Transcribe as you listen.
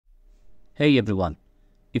Hey everyone,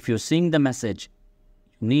 if you're seeing the message,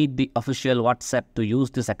 you need the official WhatsApp to use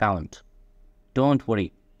this account. Don't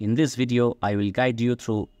worry, in this video I will guide you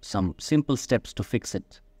through some simple steps to fix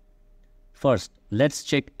it. First, let's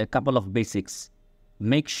check a couple of basics.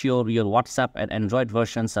 Make sure your WhatsApp and Android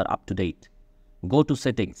versions are up to date. Go to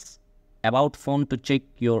Settings, About Phone to check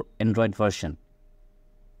your Android version.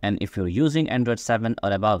 And if you're using Android 7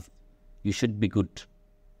 or above, you should be good.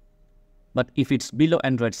 But if it's below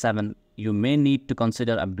Android 7, you may need to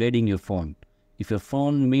consider upgrading your phone. If your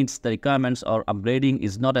phone meets the requirements or upgrading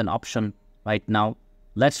is not an option right now,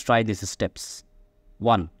 let's try these steps.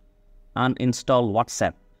 1. Uninstall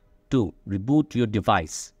WhatsApp. 2. Reboot your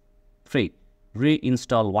device. 3.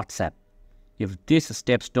 Reinstall WhatsApp. If these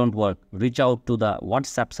steps don't work, reach out to the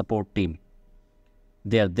WhatsApp support team.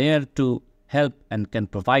 They are there to help and can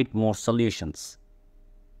provide more solutions.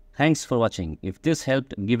 Thanks for watching. If this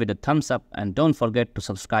helped, give it a thumbs up and don't forget to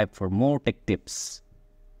subscribe for more tech tips.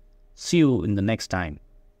 See you in the next time.